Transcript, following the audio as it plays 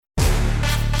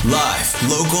Live,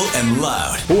 local, and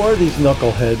loud. Who are these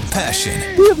knuckleheads?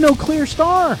 Passion. We have no clear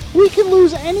star. We can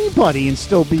lose anybody and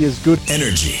still be as good.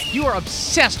 Energy. You are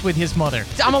obsessed with his mother.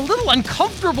 I'm a little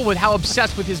uncomfortable with how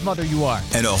obsessed with his mother you are.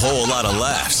 And a whole lot of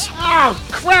laughs. Oh,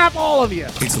 crap, all of you.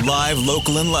 It's Live,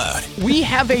 Local, and Loud. We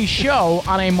have a show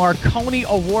on a Marconi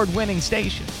award-winning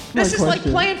station. This is like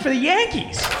playing for the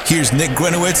Yankees. Here's Nick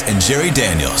Grenowitz and Jerry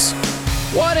Daniels.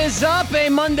 What is up? A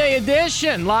Monday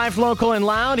edition. Live, Local, and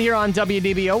Loud here on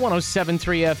WDBO 107.3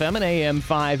 FM and AM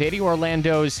 580.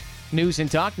 Orlando's News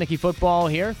and Talk. Nicky Football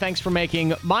here. Thanks for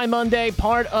making my Monday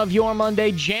part of your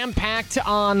Monday. Jam-packed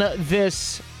on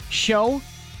this show.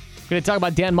 We're going to talk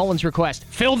about Dan Mullen's request.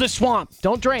 Fill the swamp.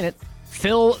 Don't drain it.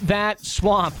 Fill that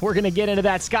swamp. We're going to get into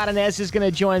that. Scott Inez is going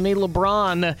to join me.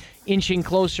 LeBron inching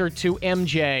closer to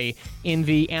MJ in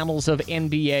the annals of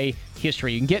NBA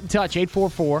history. You can get in touch,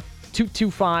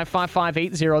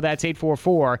 844-225-5580. That's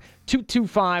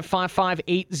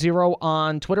 844-225-5580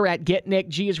 on Twitter. At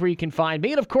GetNickG is where you can find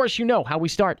me. And, of course, you know how we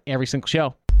start every single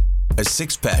show. A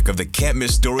six-pack of the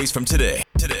can't-miss stories from today.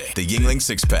 The Yuengling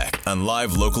Six-Pack on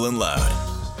Live, Local, and Loud.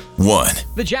 1.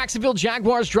 The Jacksonville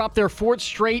Jaguars dropped their fourth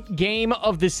straight game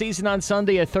of the season on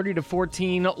Sunday, a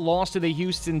 30-14 loss to the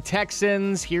Houston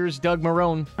Texans. Here's Doug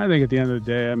Marrone. I think at the end of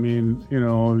the day, I mean,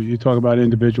 you talk about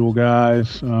individual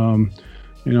guys. I'm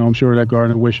sure that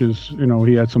Gardner wishes,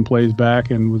 he had some plays back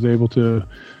and was able to,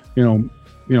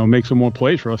 make some more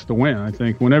plays for us to win. I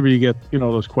think whenever you get,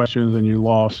 those questions and you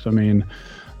lost, I mean,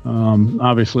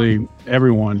 obviously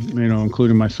everyone,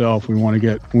 including myself, we want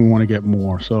to get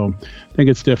more. So I think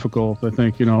it's difficult. I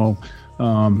think, at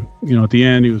the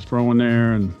end he was throwing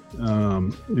there and,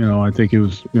 I think he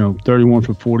was, 31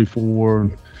 for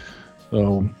 44.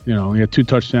 So, he had 2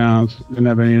 touchdowns, didn't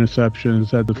have any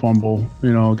interceptions, had the fumble,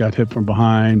 got hit from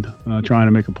behind, trying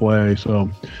to make a play. So,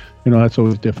 that's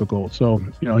always difficult. So,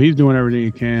 he's doing everything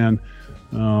he can.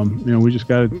 We just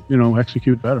got to,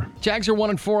 execute better. Jags are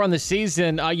 1-4 on the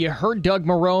season. You heard Doug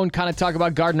Marrone kind of talk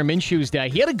about Gardner Minshew's day.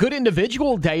 He had a good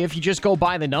individual day if you just go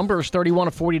by the numbers. 31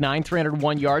 of 49,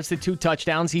 301 yards, the 2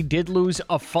 touchdowns. He did lose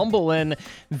a fumble, and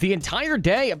the entire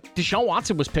day, Deshaun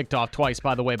Watson was picked off twice,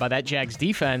 by the way, by that Jags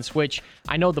defense, which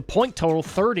I know the point total,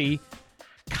 30,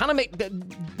 kind of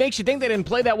makes you think they didn't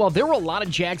play that well. There were a lot of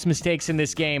Jags mistakes in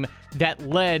this game that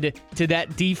led to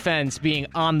that defense being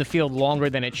on the field longer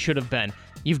than it should have been.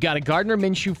 You've got a Gardner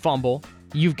Minshew fumble.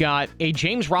 You've got a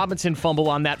James Robinson fumble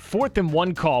on that 4th and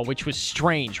 1 call, which was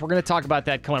strange. We're going to talk about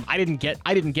that coming up. I didn't get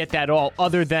that at all,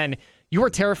 other than you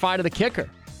were terrified of the kicker.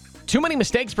 Too many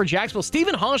mistakes for Jacksonville.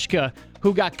 Stephen Hauschka,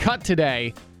 who got cut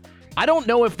today, I don't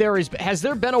know if has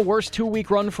there been a worse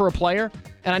 2-week run for a player?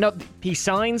 And I know he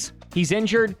signs, he's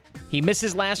injured, he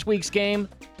misses last week's game,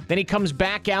 then he comes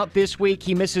back out this week.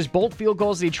 He misses both field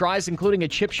goals that he tries, including a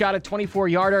chip shot at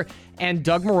 24-yarder, and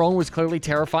Doug Marrone was clearly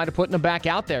terrified of putting him back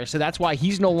out there. So that's why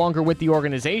he's no longer with the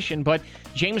organization. But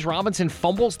James Robinson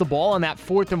fumbles the ball on that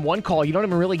 4th and 1 call. You don't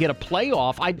even really get a play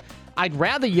off. I'd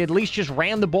rather you at least just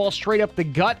ran the ball straight up the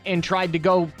gut and tried to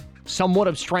go somewhat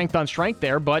of strength on strength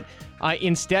there, but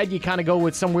instead you kind of go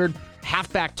with some weird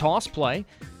halfback toss play.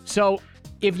 So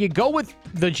if you go with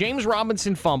the James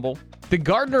Robinson fumble, the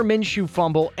Gardner Minshew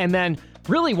fumble, and then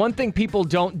really one thing people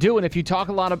don't do, and if you talk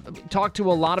to a lot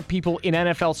of people in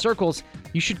NFL circles,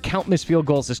 you should count missed field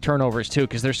goals as turnovers too,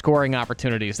 because they're scoring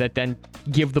opportunities that then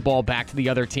give the ball back to the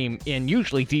other team in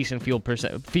usually decent field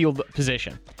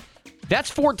position. That's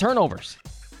 4 turnovers.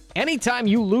 Anytime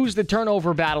you lose the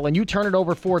turnover battle and you turn it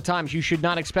over 4 times, you should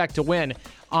not expect to win.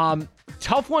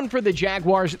 Tough one for the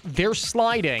Jaguars. They're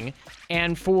sliding.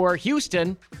 And for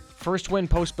Houston, first win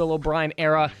post-Bill O'Brien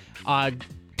era.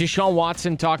 Deshaun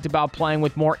Watson talked about playing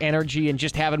with more energy and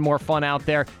just having more fun out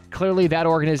there. Clearly, that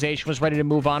organization was ready to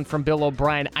move on from Bill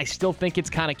O'Brien. I still think it's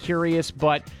kind of curious,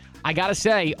 but I got to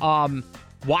say,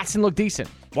 Watson looked decent.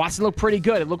 Watson looked pretty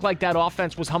good. It looked like that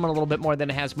offense was humming a little bit more than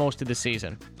it has most of the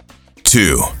season.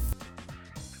 2. Not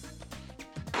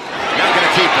going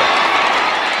to keep it.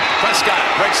 Prescott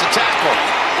breaks the tackle.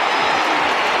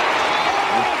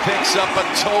 He picks up a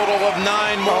total of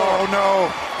 9 more. Oh,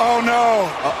 no. Oh, no.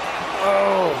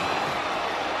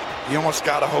 Oh. You almost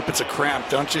got to hope it's a cramp,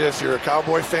 don't you, if you're a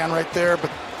Cowboy fan right there?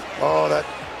 But,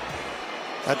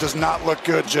 that does not look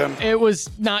good, Jim. It was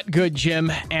not good,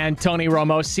 Jim. And Tony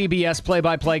Romo, CBS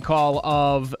play-by-play call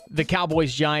of the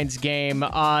Cowboys-Giants game.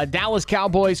 Dallas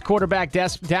Cowboys quarterback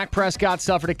Dak Prescott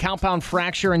suffered a compound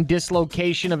fracture and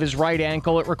dislocation of his right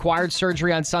ankle. It required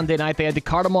surgery on Sunday night. They had to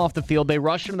cart him off the field. They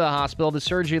rushed him to the hospital. The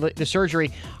surgery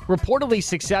reportedly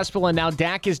successful, and now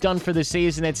Dak is done for the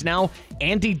season. It's now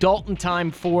Andy Dalton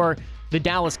time for the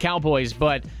Dallas Cowboys,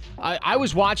 but I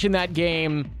was watching that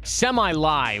game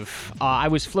semi-live. I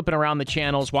was flipping around the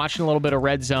channels, watching a little bit of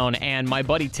Red Zone, and my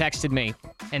buddy texted me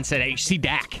and said, "Hey, see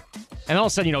Dak?" And all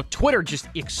of a sudden, Twitter just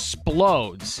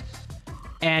explodes.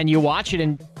 And you watch it,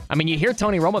 and you hear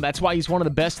Tony Romo. That's why he's one of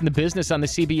the best in the business on the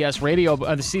CBS radio,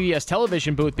 the CBS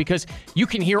television booth, because you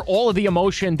can hear all of the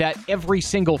emotion that every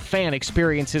single fan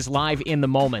experiences live in the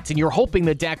moment. And you're hoping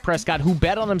that Dak Prescott, who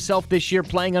bet on himself this year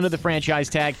playing under the franchise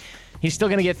tag, he's still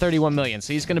going to get $31 million,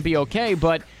 so he's going to be okay.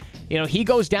 But, he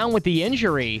goes down with the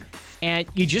injury, and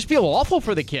you just feel awful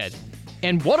for the kid.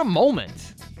 And what a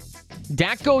moment.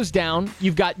 Dak goes down.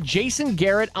 You've got Jason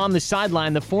Garrett on the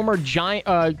sideline, the former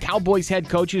Cowboys head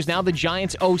coach who's now the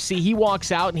Giants OC. He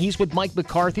walks out, and he's with Mike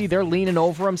McCarthy. They're leaning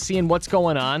over him, seeing what's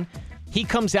going on. He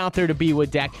comes out there to be with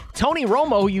Dak. Tony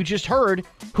Romo, who you just heard,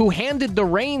 who handed the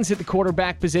reins at the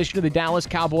quarterback position of the Dallas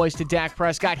Cowboys to Dak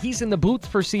Prescott. He's in the booth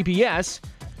for CBS.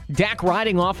 Dak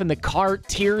riding off in the cart,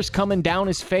 tears coming down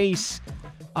his face.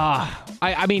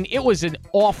 It was an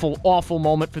awful, awful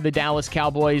moment for the Dallas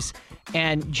Cowboys.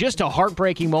 And just a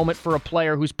heartbreaking moment for a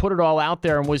player who's put it all out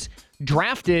there and was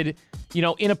drafted,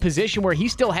 in a position where he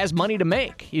still has money to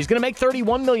make. He's going to make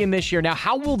 $31 million this year. Now,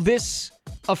 how will this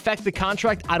affect the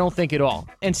contract? I don't think at all.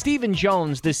 And Stephen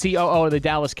Jones, the COO of the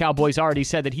Dallas Cowboys, already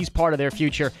said that he's part of their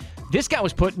future. This guy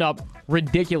was putting up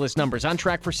ridiculous numbers. On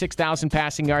track for 6,000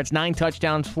 passing yards, 9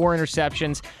 touchdowns, 4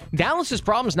 interceptions. Dallas's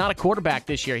problem is not a quarterback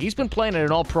this year. He's been playing at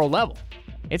an all-pro level.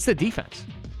 It's the defense.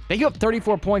 They give up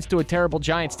 34 points to a terrible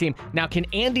Giants team. Now, can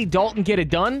Andy Dalton get it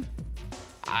done?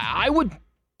 I would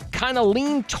kind of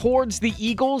lean towards the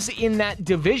Eagles in that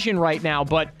division right now,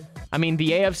 but, the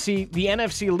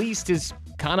NFC least is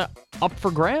kind of up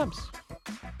for grabs.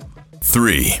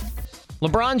 3.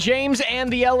 LeBron James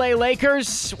and the LA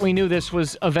Lakers. We knew this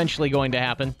was eventually going to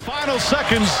happen. Final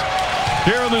seconds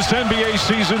here in this NBA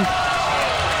season.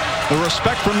 The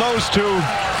respect from those two.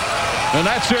 And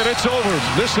that's it. It's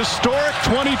over. This historic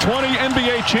 2020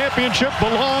 NBA championship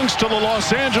belongs to the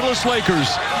Los Angeles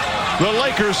Lakers. The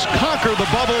Lakers conquer the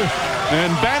bubble,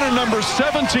 and banner number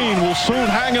 17 will soon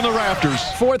hang in the rafters.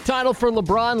 4th title for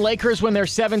LeBron. Lakers win their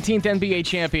 17th NBA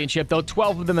championship, though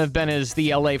 12 of them have been as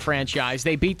the LA franchise.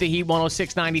 They beat the Heat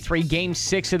 106-93, Game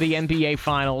 6 of the NBA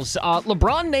Finals.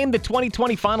 LeBron named the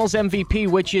 2020 Finals MVP,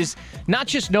 which is not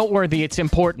just noteworthy, it's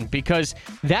important, because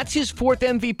that's his 4th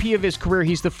MVP of his career.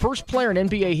 He's the first player in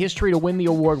NBA history to win the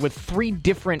award with 3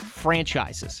 different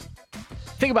franchises.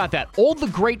 Think about that. All the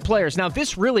great players. Now,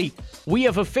 we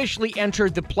have officially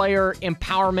entered the player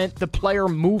empowerment, the player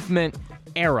movement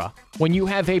era. When you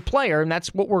have a player, and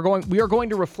that's what we are going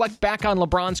to reflect back on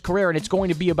LeBron's career, and it's going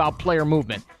to be about player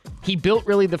movement. He built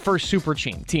really the first super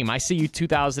team. I see you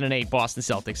 2008 Boston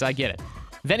Celtics. I get it.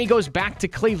 Then he goes back to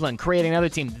Cleveland, creating another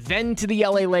team. Then to the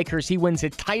LA Lakers. He wins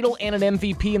a title and an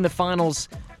MVP in the finals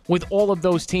with all of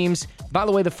those teams. By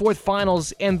the way, the 4th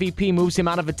finals MVP moves him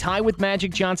out of a tie with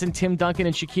Magic Johnson, Tim Duncan,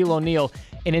 and Shaquille O'Neal,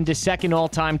 and into second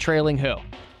all-time, trailing who?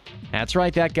 That's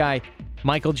right, that guy,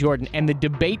 Michael Jordan. And the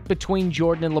debate between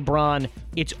Jordan and LeBron,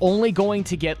 it's only going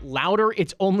to get louder.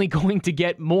 It's only going to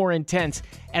get more intense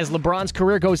as LeBron's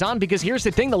career goes on, because here's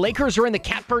the thing, the Lakers are in the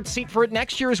catbird seat for it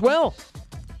next year as well.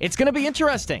 It's going to be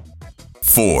interesting.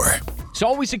 4. It's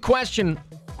always a question,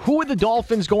 who are the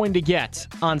Dolphins going to get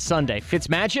on Sunday?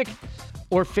 Fitzmagic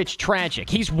or Fitztragic?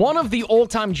 He's one of the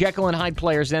all-time Jekyll and Hyde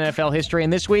players in NFL history,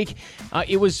 and this week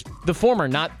it was the former,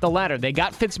 not the latter. They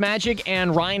got Fitzmagic,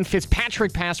 and Ryan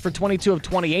Fitzpatrick passed for 22 of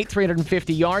 28,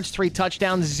 350 yards, 3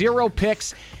 touchdowns, 0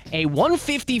 picks, a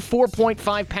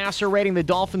 154.5 passer rating. The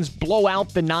Dolphins blow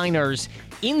out the Niners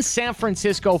in San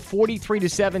Francisco,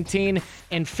 43-17,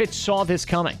 and Fitz saw this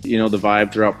coming. The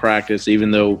vibe throughout practice,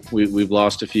 even though we've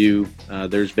lost a few,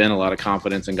 there's been a lot of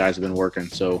confidence and guys have been working.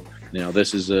 So,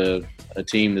 this is a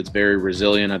team that's very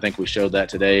resilient. I think we showed that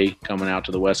today coming out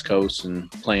to the West Coast and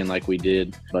playing like we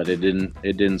did, but it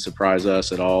didn't surprise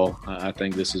us at all. I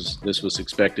think this was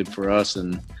expected for us,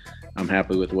 and I'm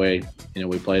happy with the way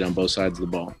we played on both sides of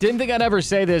the ball. Didn't think I'd ever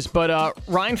say this, but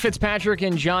Ryan Fitzpatrick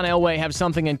and John Elway have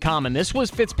something in common. This was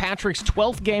Fitzpatrick's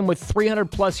 12th game with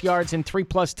 300-plus yards and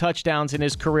 3-plus touchdowns in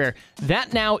his career.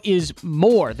 That now is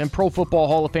more than Pro Football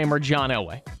Hall of Famer John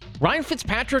Elway. Ryan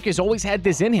Fitzpatrick has always had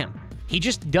this in him. He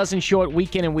just doesn't show it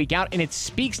week in and week out, and it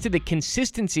speaks to the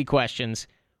consistency questions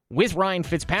with Ryan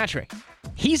Fitzpatrick.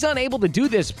 He's unable to do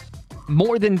this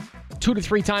more than 2 to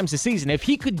 3 times a season. If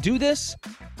he could do this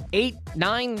 8,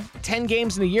 9, 10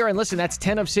 games in a year, and listen, that's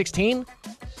 10 of 16,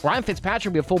 Ryan Fitzpatrick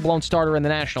would be a full-blown starter in the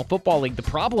National Football League. The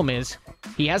problem is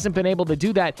he hasn't been able to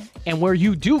do that, and where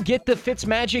you do get the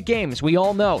Fitzmagic games, we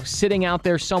all know, sitting out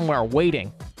there somewhere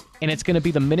waiting, and it's going to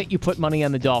be the minute you put money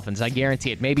on the Dolphins. I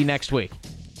guarantee it. Maybe next week.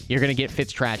 you're going to get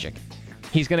Fitztragic.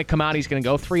 He's going to come out. He's going to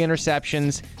go 3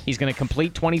 interceptions. He's going to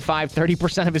complete 25,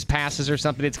 30% of his passes or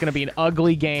something. It's going to be an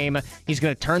ugly game. He's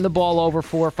going to turn the ball over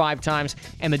 4 or 5 times,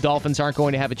 and the Dolphins aren't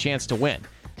going to have a chance to win.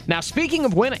 Now, speaking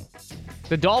of winning,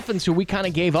 the Dolphins, who we kind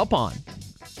of gave up on,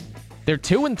 they're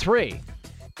 2-3.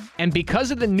 And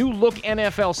because of the new look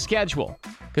NFL schedule,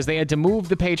 because they had to move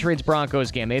the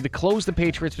Patriots-Broncos game, they had to close the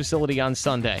Patriots facility on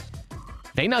Sunday,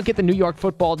 they now get the New York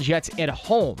Football Jets at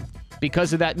home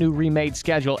because of that new remade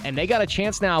schedule, and they got a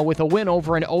chance now with a win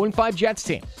over an 0-5 Jets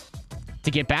team to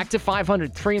get back to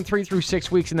 500, 3-3 through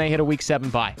 6 weeks, and they hit a Week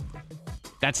 7 bye.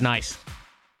 That's nice.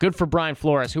 Good for Brian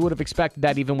Flores. Who would have expected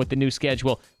that even with the new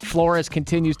schedule? Flores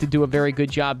continues to do a very good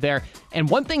job there. And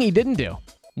one thing he didn't do,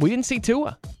 we didn't see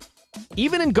Tua.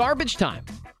 Even in garbage time,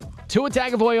 Tua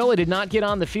Tagovailoa did not get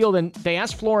on the field, and they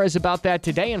asked Flores about that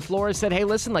today, and Flores said, hey,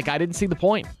 listen, I didn't see the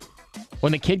point.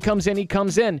 When the kid comes in, he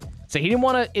comes in. So he didn't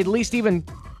want to at least even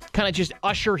kind of just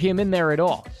usher him in there at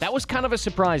all. That was kind of a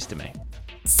surprise to me.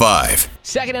 5.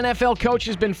 Second NFL coach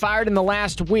has been fired in the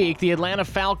last week. The Atlanta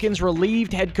Falcons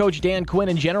relieved head coach Dan Quinn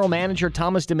and general manager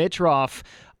Thomas Dimitroff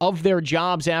of their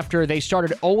jobs after they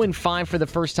started 0-5 for the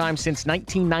first time since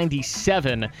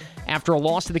 1997. After a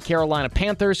loss to the Carolina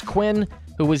Panthers, Quinn,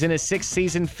 who was in his 6th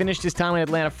season, finished his time in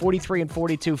Atlanta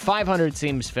 43-42. 500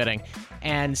 seems fitting.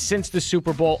 And since the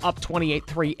Super Bowl, up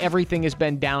 28-3, everything has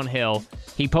been downhill.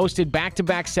 He posted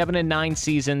back-to-back 7-9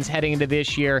 seasons heading into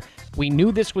this year. We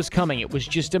knew this was coming. It was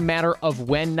just a matter of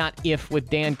when, not if, with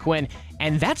Dan Quinn.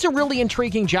 And that's a really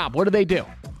intriguing job. What do?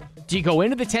 Do you go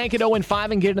into the tank at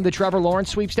 0-5 and get into the Trevor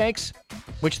Lawrence sweepstakes,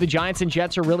 which the Giants and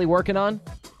Jets are really working on?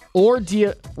 Or do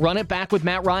you run it back with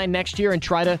Matt Ryan next year and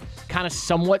try to kind of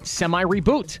somewhat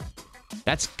semi-reboot?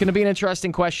 That's going to be an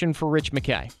interesting question for Rich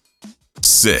McKay.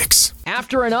 6.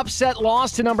 After an upset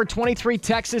loss to number 23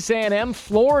 Texas A&M,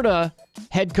 Florida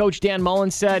head coach Dan Mullen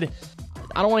said,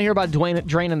 I don't want to hear about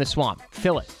draining the swamp.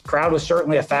 Fill it. Crowd was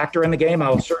certainly a factor in the game. I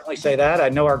will certainly say that. I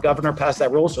know our governor passed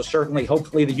that rule, so certainly,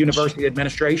 hopefully, the university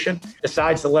administration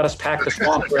decides to let us pack the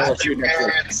swamp for LSU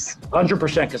next week.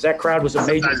 100%, because that crowd was a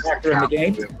major factor in the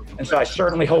game. And so I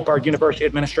certainly hope our university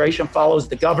administration follows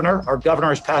the governor. Our governor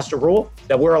has passed a rule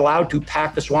that we're allowed to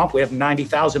pack the swamp. We have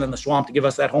 90,000 in the swamp to give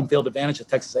us that home field advantage that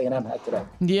Texas A&M had today.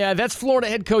 Yeah, that's Florida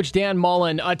head coach Dan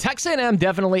Mullen. Texas A&M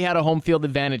definitely had a home field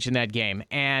advantage in that game.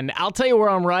 And I'll tell you where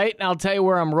I'm right, and I'll tell you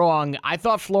where I'm wrong. I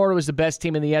thought Florida was the best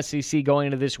team in the SEC going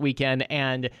into this weekend,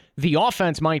 and the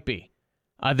offense might be.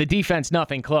 The defense,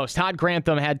 nothing close. Todd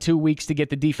Grantham had 2 weeks to get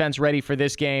the defense ready for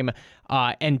this game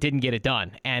and didn't get it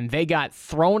done. And they got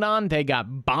thrown on. They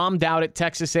got bombed out at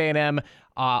Texas A&M.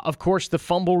 Of course, the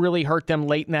fumble really hurt them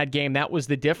late in that game. That was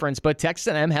the difference. But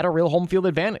Texas A&M had a real home field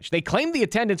advantage. They claimed the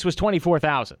attendance was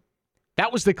 24,000.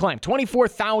 That was the claim.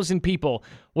 24,000 people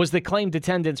was the claimed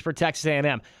attendance for Texas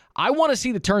A&M. I want to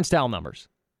see the turnstile numbers.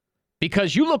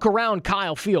 Because you look around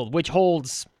Kyle Field, which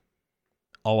holds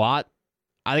a lot.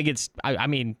 I think it's,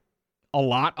 a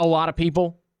lot of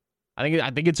people.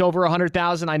 I think it's over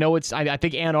 100,000. I know I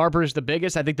think Ann Arbor is the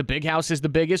biggest. I think the Big House is the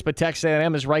biggest, but Texas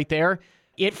A&M is right there.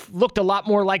 It looked a lot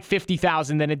more like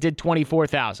 50,000 than it did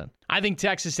 24,000. I think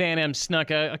Texas A&M snuck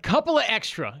a couple of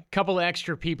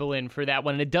extra people in for that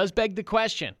one. And it does beg the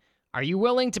question, are you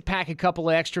willing to pack a couple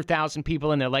of extra thousand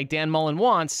people in there like Dan Mullen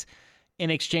wants in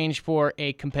exchange for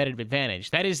a competitive advantage?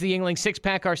 That is the Yuengling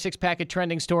Six-Pack, our six-pack of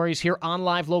trending stories here on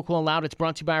Live, Local, and Loud. It's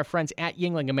brought to you by our friends at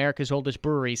Yuengling, America's oldest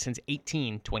brewery since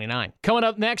 1829. Coming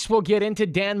up next, we'll get into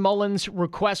Dan Mullen's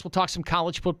request. We'll talk some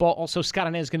college football. Also, Scott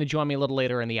Inez is going to join me a little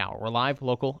later in the hour. We're Live,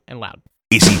 Local, and Loud.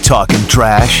 Is he talking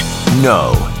trash?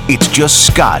 No, it's just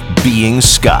Scott being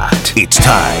Scott. It's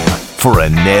time for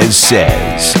Inez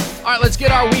Says. All right, let's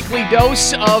get our weekly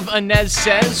dose of Inez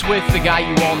Says with the guy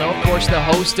you all know, of course, the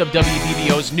host of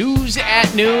WBBO's News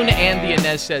at Noon and the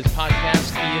Inez Says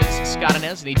podcast. He is Scott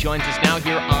Inez, and he joins us now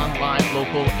here on Live,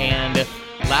 Local, and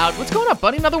Loud. What's going on,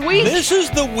 buddy? Another week? This is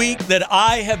the week that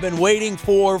I have been waiting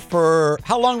for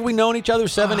how long have we known each other?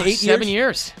 7, 8 years? 7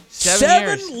 years.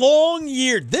 7 long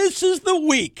years. This is the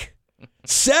week.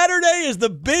 Saturday is the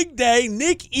big day.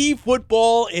 Nick E.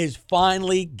 football is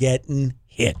finally getting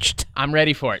hitched. I'm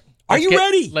ready for it. Are you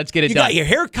ready? Let's get it done. done. You got your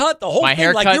haircut, the whole My thing,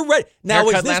 haircut, like you're ready. Now,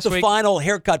 is this the week? final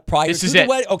haircut prior this to is the it.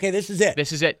 wedding? Okay, this is it.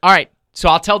 This is it. All right, so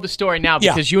I'll tell the story now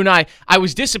because you and I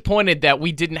was disappointed that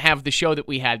we didn't have the show that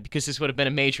we had because this would have been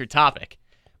a major topic.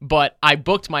 But I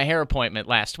booked my hair appointment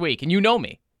last week, and you know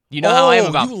me. You know how I am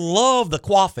about. You love the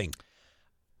coiffing.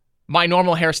 My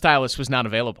normal hairstylist was not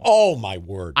available. Oh, my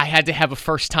word. I had to have a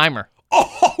first-timer.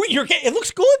 Oh, it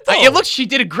looks good, though. She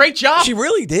did a great job. She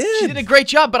really did. She did a great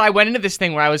job, but I went into this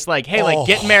thing where I was like, hey,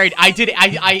 getting married.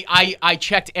 I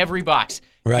checked every box.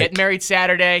 Getting married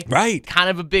Saturday. Right. Kind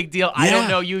of a big deal. I don't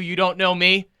know you. You don't know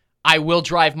me. I will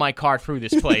drive my car through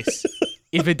this place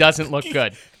if it doesn't look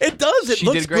good. It does. It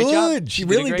looks good. She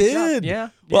really did. Yeah.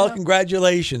 Well,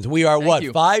 congratulations. We are, Thank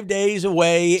you. 5 days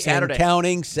away Saturday. and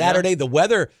counting. Saturday. Yeah. The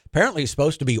weather apparently is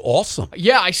supposed to be awesome.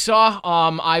 Yeah, I saw.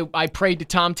 I prayed to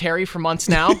Tom Terry for months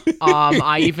now.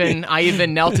 I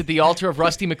even knelt at the altar of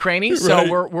Rusty McCraney. So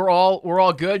Right. we're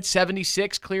all good.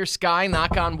 76, clear sky.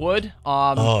 Knock on wood.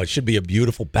 It should be a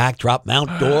beautiful backdrop,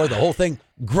 Mount Dore, the whole thing.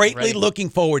 Greatly looking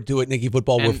forward to it, Nicky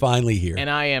Football. We're finally here. And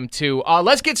I am too.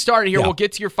 Let's get started here. Yeah. We'll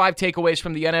get to your 5 takeaways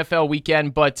from the NFL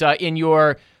weekend. But in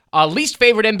your least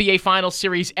favorite NBA Finals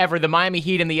series ever, the Miami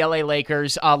Heat and the LA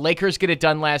Lakers. Lakers get it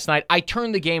done last night. I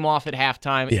turned the game off at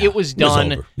halftime. Yeah, It was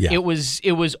done. over. Yeah. It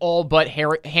was all but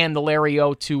hand the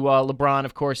Lario to LeBron.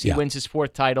 Of course, he wins his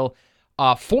 4th title.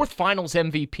 4th Finals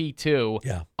MVP too.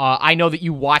 Yeah. I know that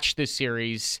you watched this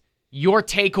series. Your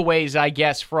takeaways, I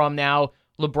guess, from now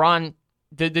LeBron.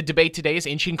 The debate today is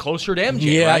inching closer to MJ.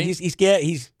 Yeah, right?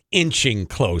 he's inching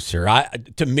closer.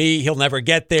 To me, he'll never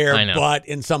get there, I know. but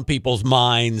in some people's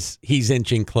minds, he's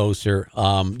inching closer.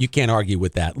 You can't argue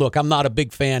with that. Look, I'm not a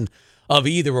big fan of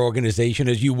either organization,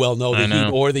 as you well know, the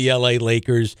Heat or the LA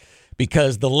Lakers,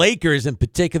 because the Lakers in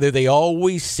particular, they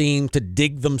always seem to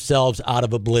dig themselves out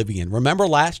of oblivion. Remember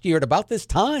last year at about this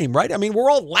time, right? I mean,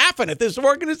 we're all laughing at this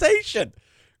organization.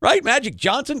 Right? Magic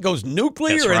Johnson goes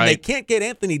nuclear, That's right. and they can't get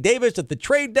Anthony Davis at the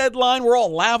trade deadline. We're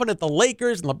all laughing at the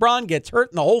Lakers, and LeBron gets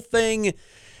hurt and the whole thing.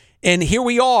 And here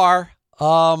we are,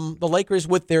 the Lakers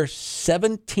with their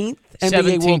 17th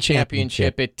NBA World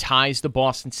Championship. It ties the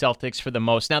Boston Celtics for the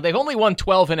most. Now, they've only won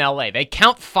 12 in L.A. They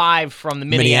count 5 from the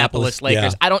Minneapolis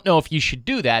Lakers. Yeah. I don't know if you should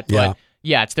do that, but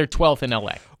yeah, it's their 12th in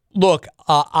L.A. Look,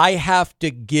 I have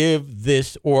to give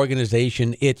this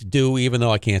organization its due, even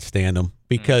though I can't stand them,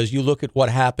 because you look at what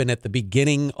happened at the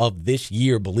beginning of this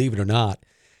year, believe it or not.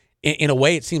 In a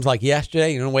way, it seems like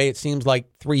yesterday. In a way, it seems like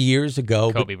 3 years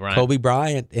ago. Kobe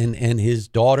Bryant and his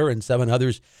daughter and 7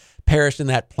 others perished in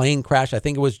that plane crash. I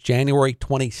think it was January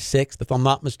 26th, if I'm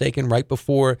not mistaken, right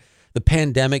before the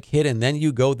pandemic hit. And then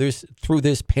you go through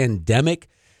this pandemic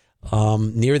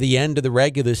near the end of the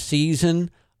regular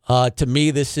season. To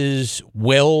me, this is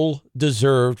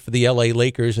well-deserved for the L.A.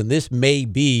 Lakers, and this may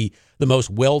be the most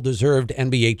well-deserved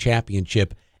NBA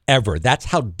championship ever. That's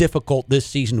how difficult this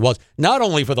season was, not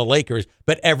only for the Lakers,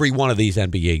 but every one of these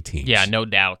NBA teams. Yeah, no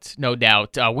doubt. No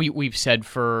doubt. We've said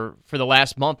for the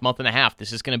last month and a half,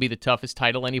 this is going to be the toughest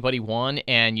title anybody won,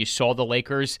 and you saw the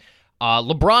Lakers.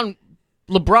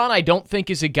 LeBron, I don't think,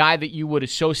 is a guy that you would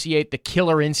associate the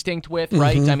killer instinct with,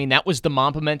 right? I mean, that was the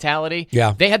Mamba mentality.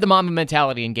 Yeah. They had the Mamba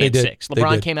mentality in Game 6.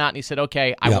 LeBron came out and he said,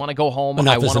 okay, I want to go home.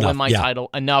 I want to win my title.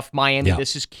 Enough. Miami,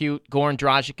 this is cute. Goran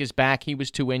Dragic is back. He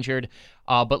was too injured.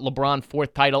 But LeBron,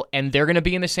 4th title, and they're going to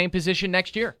be in the same position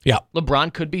next year. Yeah.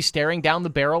 LeBron could be staring down the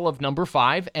barrel of number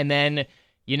 5, and then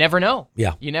you never know.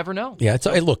 Yeah. You never know. Yeah,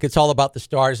 look, it's all about the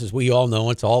stars, as we all know.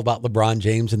 It's all about LeBron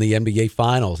James and the NBA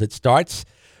Finals. It starts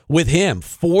with him,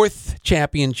 4th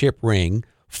championship ring,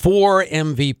 4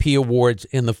 MVP awards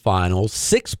in the finals,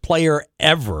 6th player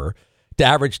ever to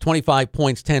average 25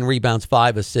 points, 10 rebounds,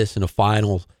 5 assists in a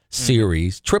final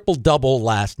series. Triple-double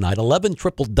last night, 11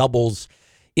 triple-doubles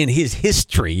in his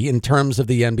history in terms of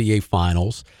the NBA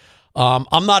Finals.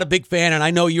 I'm not a big fan, and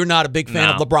I know you're not a big fan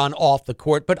of LeBron off the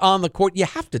court, but on the court, you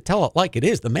have to tell it like it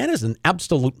is. The man is an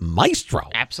absolute maestro.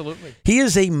 Absolutely. He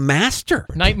is a master.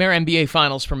 Nightmare NBA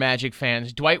Finals for Magic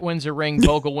fans. Dwight wins a ring,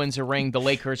 Vogel wins a ring, the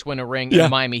Lakers win a ring, and the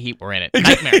Miami Heat were in it.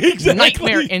 Nightmare.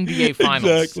 Nightmare NBA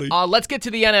Finals. Exactly. Let's get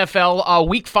to the NFL.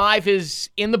 Week 5 is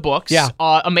in the books. Yeah.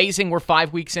 Amazing. We're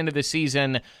 5 weeks into the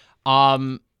season.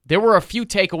 There were a few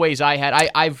takeaways I had.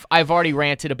 I've already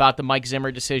ranted about the Mike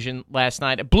Zimmer decision last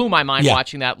night. It blew my mind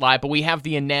watching that live, but we have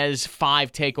the Inez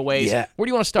 5 takeaways. Yeah. Where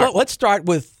do you want to start? Well, let's start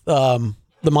with the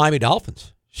Miami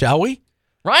Dolphins, shall we?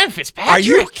 Ryan Fitzpatrick. Are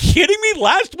you kidding me?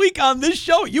 Last week on this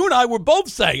show, you and I were both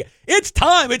saying, it's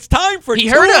time for He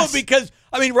Tua, heard us. because,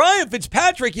 I mean, Ryan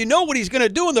Fitzpatrick, you know what he's going to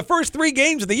do in the first 3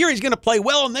 games of the year. He's going to play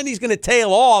well, and then he's going to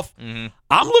tail off.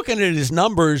 I'm looking at his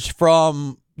numbers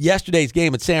from yesterday's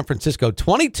game at San Francisco,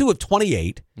 22 of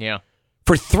 28. Yeah.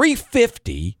 For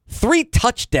 350, 3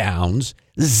 touchdowns,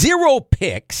 0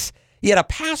 picks. He had a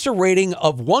passer rating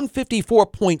of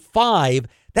 154.5.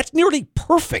 That's nearly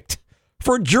perfect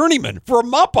for a journeyman, for a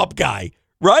mop-up guy,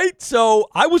 right? So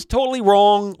I was totally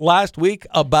wrong last week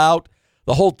about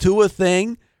the whole Tua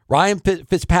thing. Ryan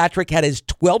Fitzpatrick had his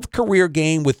 12th career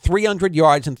game with 300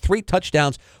 yards and 3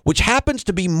 touchdowns, which happens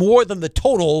to be more than the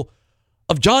total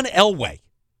of John Elway.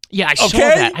 Yeah, I saw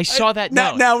that. I saw that.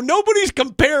 Now, nobody's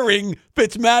comparing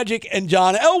Fitzmagic and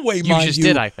John Elway, You just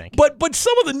did, I think. But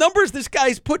some of the numbers this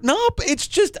guy's putting up, it's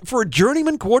just, for a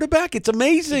journeyman quarterback, it's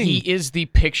amazing. He is the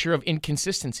picture of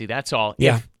inconsistency, that's all.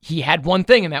 Yeah. If he had one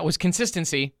thing, and that was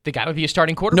consistency, the guy would be a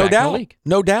starting quarterback in the league.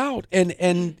 No doubt.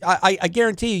 And I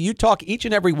guarantee you talk each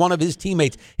and every one of his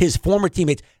teammates, his former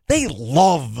teammates, they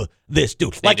love this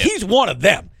dude. He's one of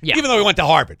them, even though he went to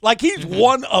Harvard. He's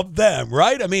one of them,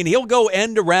 right? I mean, he'll go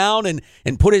end around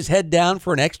and put his head down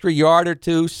for an extra yard or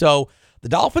two. So the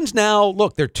Dolphins now,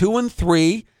 look, they're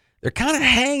 2-3. They're kind of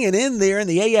hanging in there in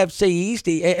the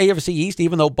AFC East,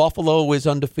 even though Buffalo is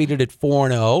undefeated at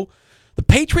 4-0. The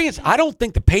Patriots, I don't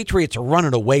think the Patriots are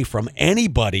running away from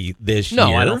anybody this year.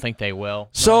 No, I don't think they will.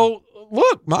 So,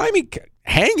 look, Miami,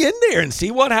 hang in there and see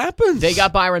what happens. They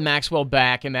got Byron Maxwell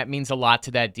back, and that means a lot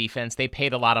to that defense. They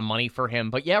paid a lot of money for him.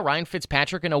 But, yeah, Ryan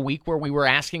Fitzpatrick, in a week where we were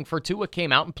asking for Tua,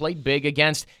 came out and played big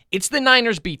against – it's the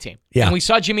Niners B team. Yeah. And we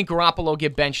saw Jimmy Garoppolo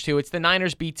get benched, too. It's the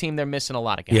Niners B team. They're missing a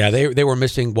lot of guys. Yeah, they were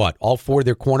missing, what, all four of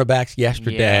their cornerbacks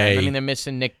yesterday. Yeah, I mean, they're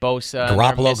missing Nick Bosa.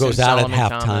 Garoppolo goes out at Solomon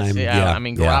halftime. Thomas. Yeah, I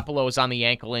mean, Garoppolo was on the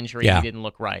ankle injury. Yeah. He didn't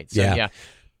look right. So, yeah.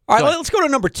 All right, let's go to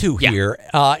number 2 here.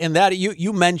 And that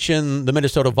you mentioned the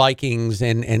Minnesota Vikings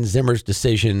and Zimmer's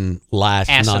decision last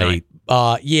night.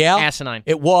 Asinine.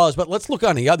 It was, but let's look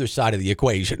on the other side of the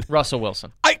equation. Russell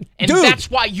Wilson. Dude, that's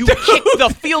why you kicked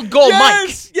the field goal, Mike.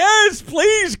 Yes,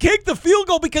 please kick the field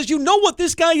goal because you know what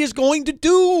this guy is going to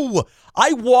do.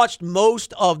 I watched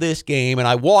most of this game, and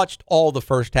I watched all the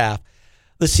first half.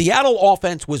 The Seattle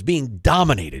offense was being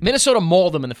dominated. Minnesota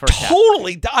mauled them in the first half.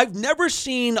 Totally. I've never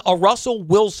seen a Russell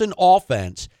Wilson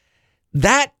offense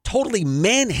that totally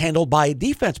manhandled by a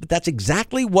defense, but that's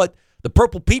exactly what the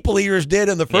Purple People Eaters did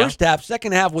in the first half.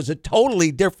 Second half was a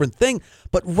totally different thing.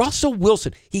 But Russell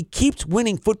Wilson, he keeps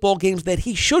winning football games that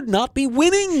he should not be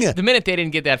winning. The minute they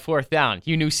didn't get that fourth down,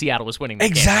 you knew Seattle was winning the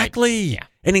exactly. game, right?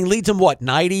 Yeah. And he leads them,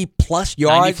 90-plus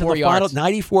yards in the final,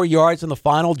 94 yards in the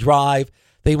final drive.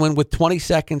 They win with 20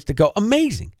 seconds to go.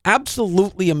 Amazing.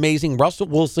 Absolutely amazing. Russell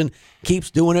Wilson keeps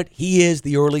doing it. He is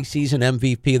the early season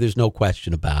MVP. There's no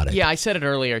question about it. Yeah, I said it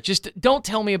earlier. Just don't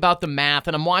tell me about the math.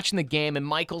 And I'm watching the game, and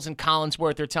Michaels and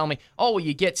Collinsworth are telling me, oh, well,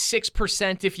 you get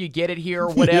 6% if you get it here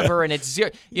or whatever, and it's 0.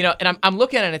 And I'm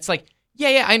looking at it, and it's like,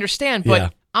 yeah, I understand,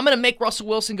 but I'm going to make Russell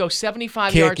Wilson go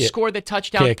 75 yards, score the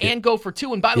touchdown, and go for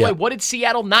 2. And by the way, what did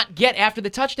Seattle not get after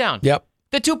the touchdown? Yep.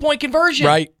 The 2-point conversion.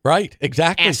 Right.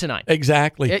 Exactly. Asinine.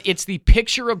 Exactly. It's the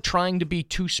picture of trying to be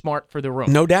too smart for the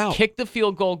room. No doubt. Kick the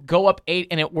field goal, go up 8,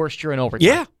 and at worst, you're in overtime.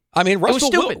 Yeah. I mean,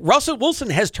 Russell Wilson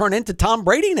has turned into Tom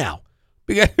Brady now.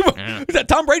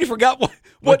 Tom Brady forgot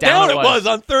what down it was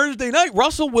on Thursday night.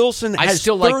 Russell Wilson has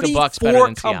still like the Bucs better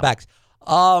than comebacks.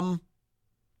 I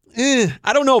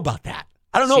don't know about that.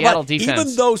 I don't know Seattle about defense.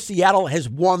 Even though Seattle has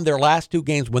won their last 2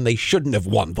 games when they shouldn't have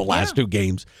won the last 2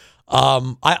 games.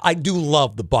 I do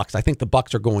love the Bucs. I think the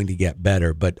Bucs are going to get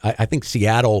better, but I think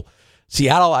Seattle,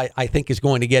 I think, is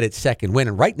going to get its second win.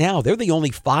 And right now, they're the only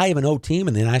 5-0 team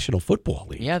in the National Football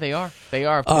League. Yeah, they are. They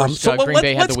are. Of course, so Green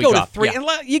Bay had the week off. Let's go to 3.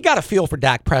 Yeah. And you got a feel for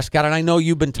Dak Prescott, and I know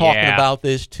you've been talking about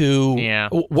this too. Yeah.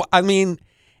 I mean,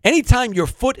 anytime your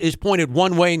foot is pointed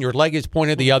one way and your leg is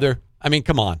pointed the other, I mean,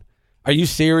 come on. Are you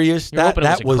serious? You're hoping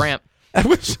it was a cramp. That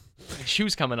was...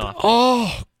 Shoes coming off.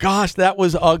 Oh, gosh, that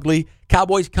was ugly.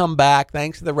 Cowboys come back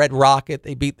thanks to the Red Rocket.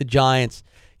 They beat the Giants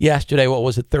yesterday. What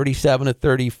was it,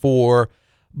 37-34?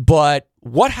 But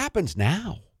what happens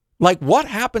now? What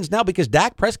happens now? Because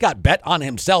Dak Prescott bet on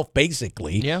himself,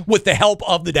 basically, with the help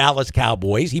of the Dallas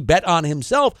Cowboys. He bet on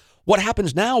himself. What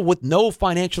happens now with no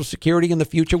financial security in the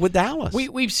future with Dallas?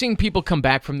 We've seen people come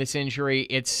back from this injury.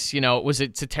 It's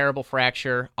a terrible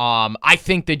fracture. I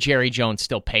think that Jerry Jones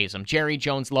still pays him. Jerry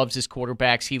Jones loves his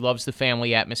quarterbacks. He loves the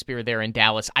family atmosphere there in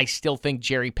Dallas. I still think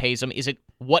Jerry pays him. Is it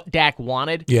what Dak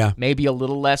wanted? Yeah. Maybe a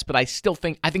little less, but I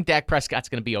think Dak Prescott's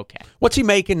going to be okay. What's he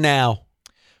making now?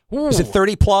 Is it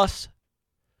 30 plus?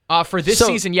 For this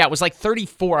season, it was like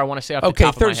 34, I want to say, off the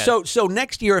top of my head. So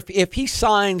next year, if he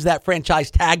signs that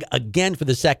franchise tag again for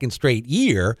the second straight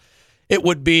year, it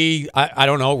would be, I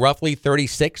don't know, roughly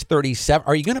 36, 37.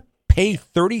 Are you going to pay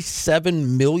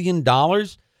 $37 million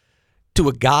to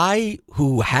a guy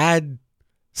who had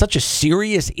such a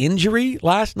serious injury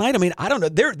last night? I mean, I don't know.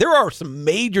 There are some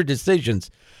major decisions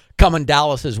coming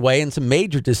Dallas's way and some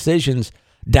major decisions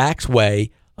Dak's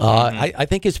way. I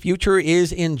think his future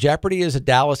is in jeopardy as a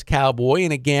Dallas Cowboy.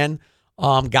 And again,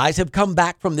 guys have come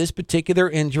back from this particular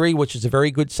injury, which is a very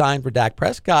good sign for Dak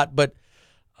Prescott. But,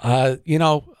 those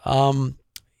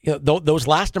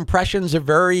last impressions are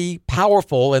very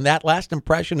powerful. And that last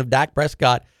impression of Dak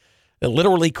Prescott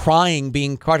literally crying,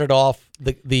 being carted off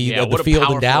the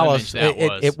field in Dallas.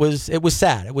 It was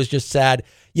sad. It was just sad.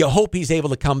 You hope he's able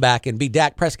to come back and be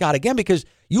Dak Prescott again, because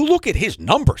you look at his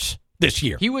numbers this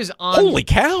year. He was on. Holy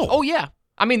cow! Oh yeah.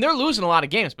 I mean, they're losing a lot of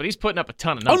games, but he's putting up a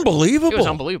ton of numbers. Unbelievable. It was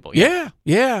unbelievable.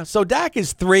 Yeah. So Dak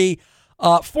is 3.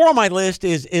 4 on my list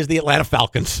is the Atlanta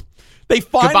Falcons. They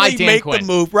finally make the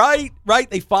move, right?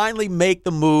 They finally make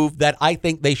the move that I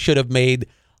think they should have made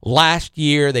last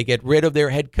year. They get rid of their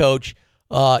head coach,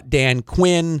 Dan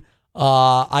Quinn.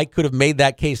 I could have made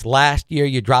that case last year.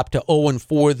 You dropped to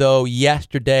 0-4, though,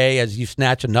 yesterday as you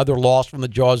snatch another loss from the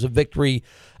jaws of victory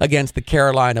against the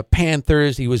Carolina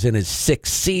Panthers. He was in his 6th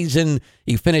season.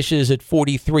 He finishes at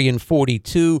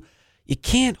 43-42. You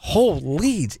can't hold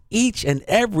leads each and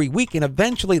every week, and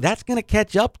eventually that's going to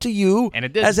catch up to you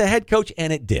as a head coach,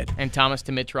 and it did. And Thomas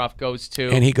Dimitroff goes too.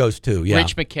 And he goes too, yeah.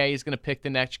 Rich McKay is going to pick the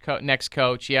next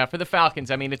coach. Yeah, for the Falcons,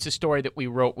 I mean, it's a story that we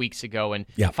wrote weeks ago and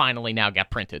finally now got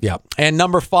printed. Yeah. And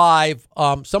number 5,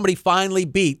 somebody finally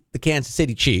beat the Kansas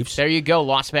City Chiefs. There you go,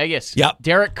 Las Vegas. Yep.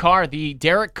 Derek Carr, the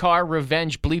Derek Carr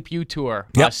Revenge Bleep You Tour,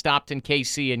 stopped in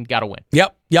KC and got a win.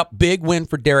 Yep. Big win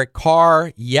for Derek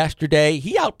Carr yesterday.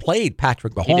 He outplayed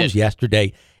Patrick Mahomes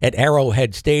yesterday at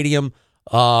Arrowhead Stadium.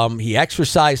 He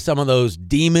exercised some of those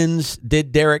demons,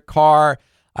 did Derek Carr.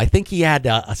 I think he had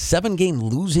a 7-game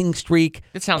losing streak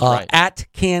that sounds right. At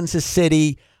Kansas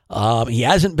City. He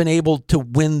hasn't been able to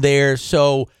win there.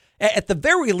 So at the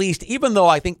very least, even though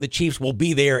I think the Chiefs will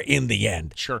be there in the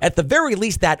end, at the very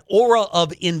least, that aura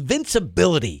of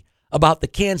invincibility about the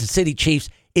Kansas City Chiefs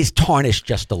is tarnished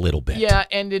just a little bit. Yeah,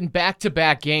 and in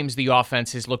back-to-back games, the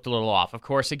offense has looked a little off. Of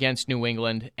course, against New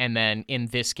England, and then in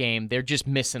this game, they're just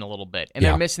missing a little bit. And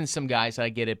they're missing some guys, I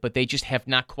get it, but they just have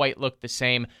not quite looked the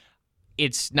same.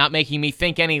 It's not making me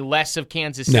think any less of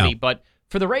Kansas City, but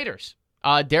for the Raiders,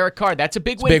 Derek Carr, that's a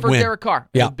big win for Derek Carr.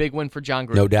 Yeah. A big win for John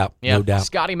Gruden. No doubt.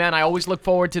 Scotty, man, I always look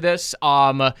forward to this.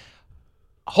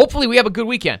 Hopefully we have a good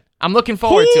weekend. I'm looking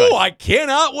forward to it. I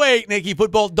cannot wait, Nicky.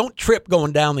 Football, don't trip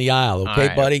going down the aisle,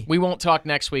 okay, buddy? We won't talk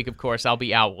next week, of course. I'll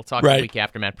be out. We'll talk the week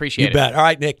after, man. Appreciate it. You bet. All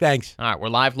right, Nick, thanks. All right, we're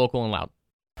live, local, and loud.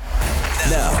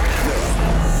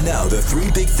 Now the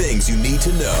 3 big things you need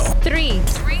to know. 3.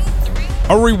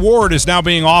 A reward is now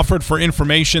being offered for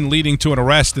information leading to an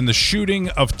arrest in the shooting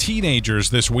of teenagers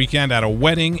this weekend at a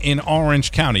wedding in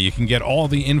Orange County. You can get all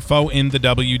the info in the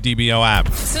WDBO app.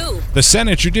 2. The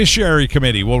Senate Judiciary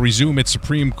Committee will resume its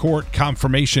Supreme Court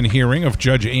confirmation hearing of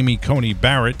Judge Amy Coney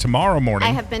Barrett tomorrow morning.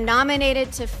 I have been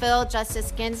nominated to fill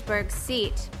Justice Ginsburg's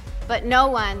seat, but no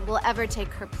one will ever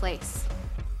take her place.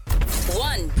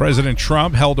 1. President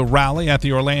Trump held a rally at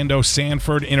the Orlando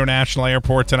Sanford International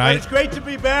Airport tonight. It's great to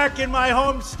be back in my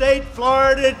home state,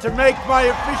 Florida, to make my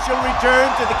official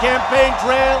return to the campaign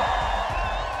trail.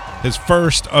 His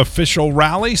first official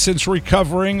rally since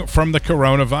recovering from the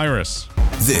coronavirus.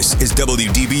 This is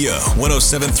WDBO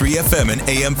 107.3 FM and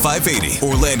AM 580,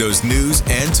 Orlando's news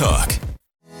and talk.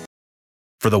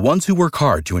 For the ones who work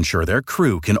hard to ensure their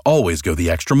crew can always go the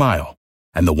extra mile,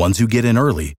 and the ones who get in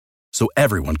early so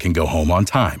everyone can go home on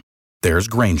time, there's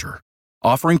Grainger,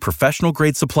 offering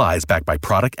professional-grade supplies backed by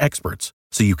product experts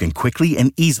so you can quickly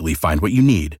and easily find what you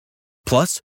need.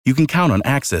 Plus, you can count on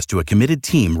access to a committed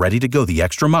team ready to go the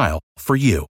extra mile for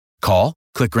you. Call,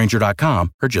 click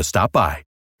Grainger.com, or just stop by.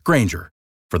 Grainger,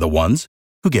 for the ones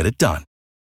who get it done.